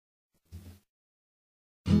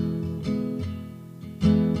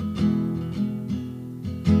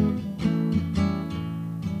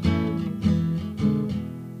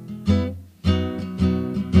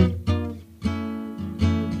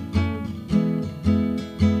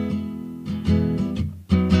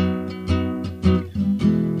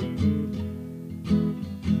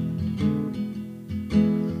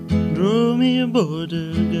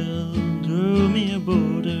border, girl, draw me a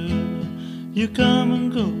border. You come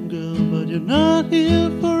and go, girl, but you're not here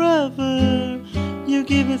forever. You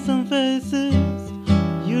give me some faces,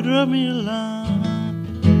 you draw me a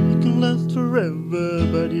line. It can last forever,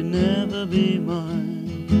 but you never be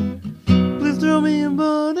mine. Please draw me a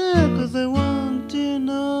border, 'cause I want to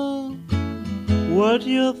know what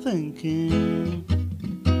you're thinking,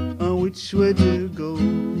 and which way to go.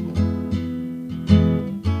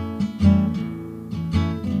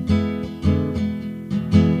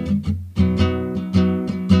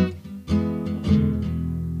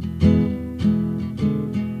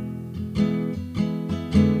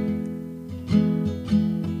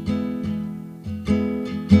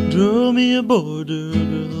 Draw me a border,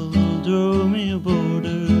 girl, draw me a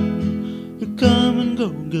border. You come and go,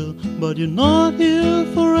 girl, but you're not here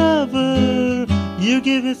forever. You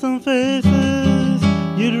give me some faces,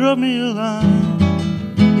 you draw me a line.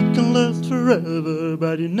 It can last forever,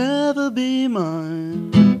 but you never be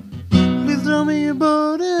mine. Please draw me a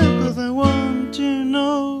border, 'cause I want to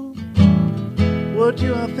know what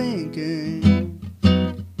you are thinking,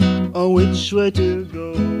 or which way to go.